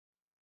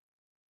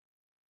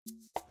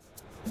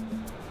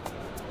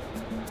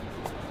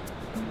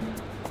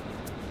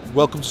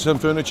Welcome to SEN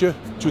Furniture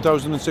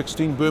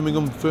 2016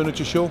 Birmingham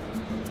Furniture Show.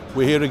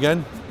 We're here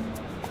again,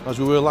 as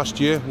we were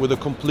last year, with a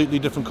completely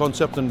different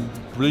concept and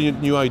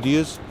brilliant new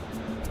ideas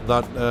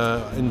that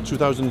in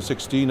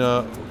 2016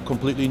 are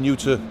completely new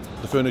to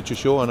the furniture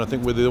show, and I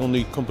think we're the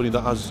only company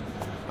that has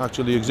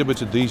actually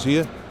exhibited these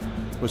here,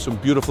 with some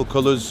beautiful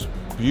colours,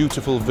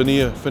 beautiful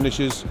veneer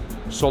finishes,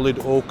 solid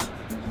oak,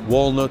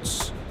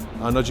 walnuts,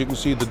 and as you can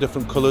see the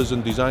different colours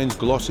and designs,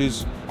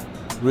 glosses,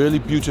 really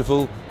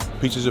beautiful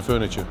pieces of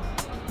furniture.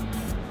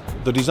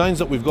 The designs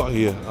that we've got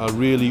here are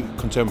really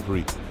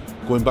contemporary,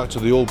 going back to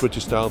the old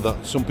British style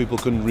that some people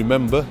can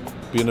remember,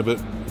 being a bit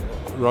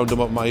round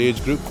about my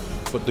age group,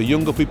 but the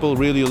younger people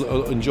really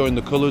are enjoying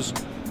the colours,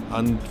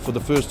 and for the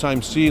first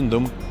time seeing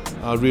them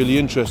are really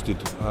interested,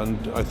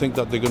 and I think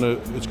that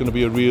it's going to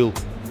be a real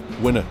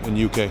winner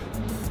in UK.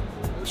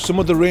 Some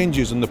of the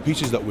ranges and the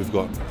pieces that we've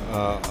got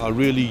are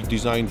really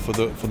designed for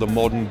the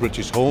modern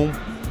British home.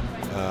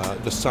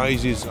 The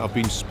sizes have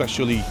been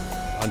specially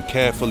and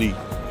carefully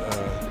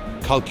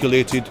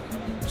calculated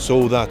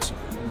so that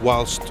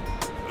whilst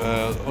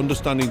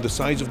understanding the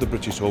size of the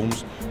British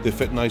homes, they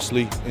fit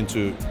nicely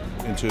into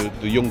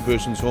the young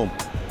person's home.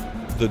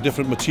 The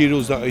different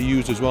materials that are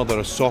used as well, that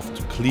are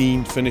soft,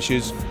 clean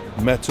finishes,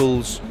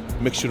 metals,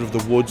 mixture of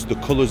the woods, the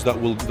colours that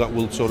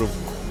will sort of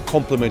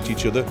complement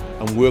each other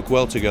and work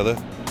well together,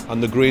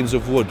 and the grains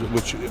of wood,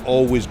 which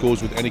always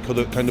goes with any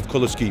kind of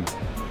colour scheme.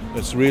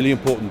 It's really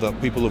important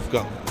that people have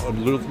got a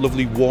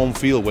lovely warm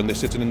feel when they're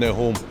sitting in their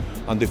home,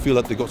 and they feel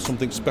that they've got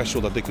something special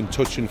that they can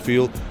touch and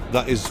feel.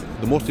 That is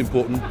the most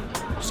important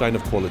sign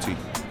of quality.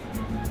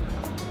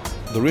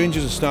 The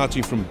ranges are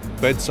starting from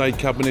bedside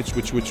cabinets,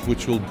 which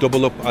will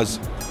double up as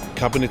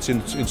cabinets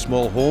in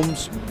small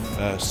homes,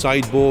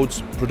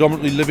 sideboards,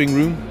 predominantly living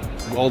room,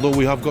 although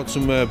we have got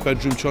some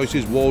bedroom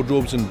choices,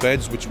 wardrobes and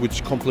beds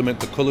which complement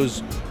the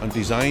colours and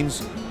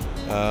designs.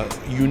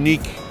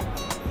 Unique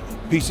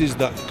pieces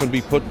that can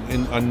be put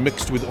in and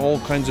mixed with all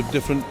kinds of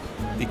different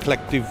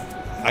eclectic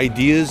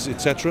ideas,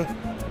 etc.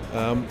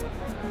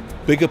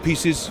 Bigger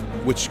pieces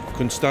which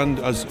can stand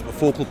as a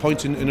focal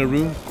point in a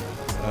room.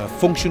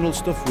 Functional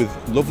stuff with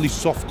lovely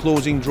soft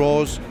closing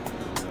drawers.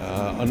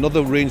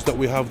 Another range that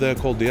we have there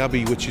called the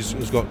Abbey, which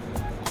has got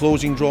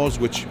closing drawers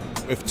which,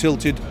 if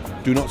tilted,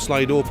 do not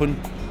slide open.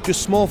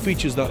 Just small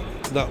features that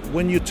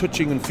when you're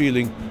touching and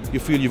feeling, you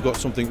feel you've got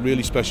something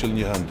really special in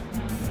your hand.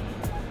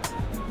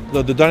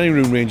 The dining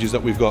room ranges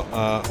that we've got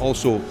are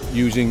also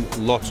using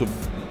lots of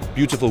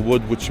beautiful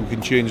wood, which we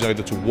can change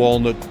either to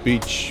walnut,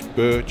 beech,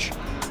 birch.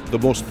 The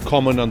most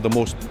common and the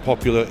most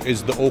popular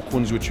is the oak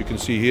ones, which you can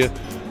see here.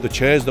 The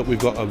chairs that we've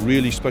got are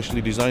really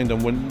specially designed,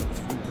 and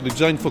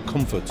designed for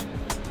comfort.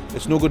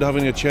 It's no good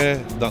having a chair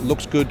that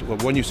looks good,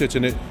 but when you sit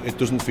in it, it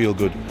doesn't feel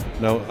good.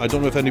 Now, I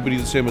don't know if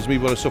anybody's the same as me,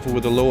 but I suffer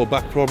with a lower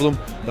back problem,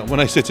 that when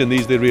I sit in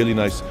these, they're really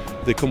nice.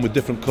 They come with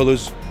different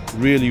colours,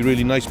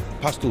 really nice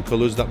pastel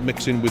colours that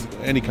mix in with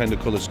any kind of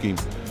colour scheme.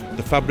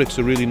 The fabrics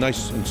are really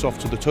nice and soft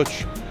to the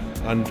touch,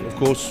 and of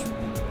course,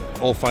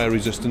 all fire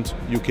resistant,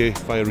 UK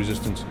fire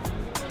resistant.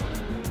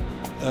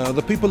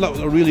 The people that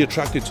are really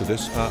attracted to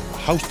this are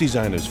house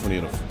designers, funny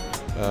enough.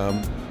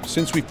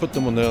 Since we put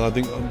them on there, I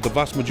think the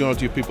vast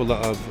majority of people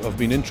that have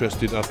been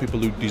interested are people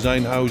who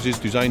design houses,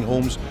 design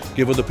homes,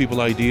 give other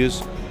people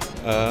ideas.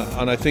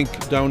 And I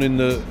think down in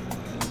the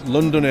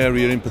London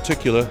area in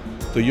particular,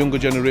 the younger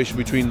generation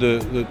between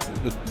the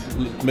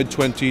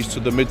mid-20s to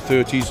the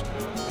mid-30s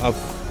have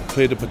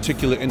played a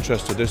particular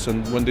interest to this,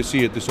 and when they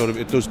see it,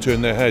 it does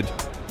turn their head.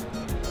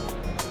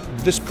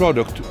 This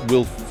product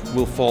will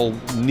fall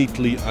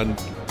neatly and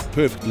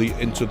perfectly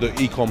into the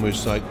e-commerce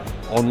site,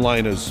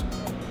 onliners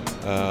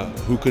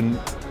who can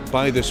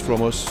buy this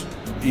from us,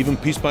 even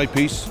piece by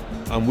piece,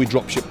 and we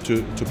drop ship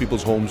to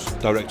people's homes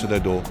direct to their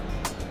door.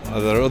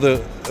 There are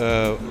other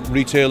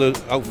retailer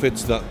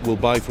outfits that will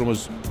buy from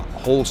us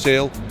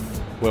wholesale,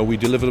 where we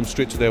deliver them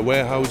straight to their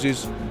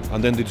warehouses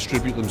and then they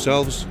distribute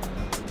themselves.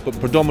 But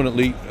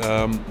predominantly,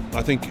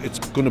 I think it's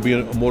going to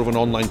be more of an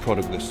online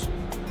product, this.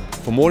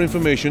 For more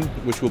information,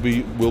 which we'll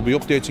be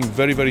updating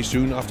very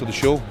soon after the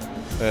show,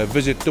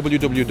 visit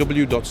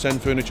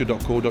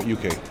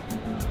www.senfurniture.co.uk.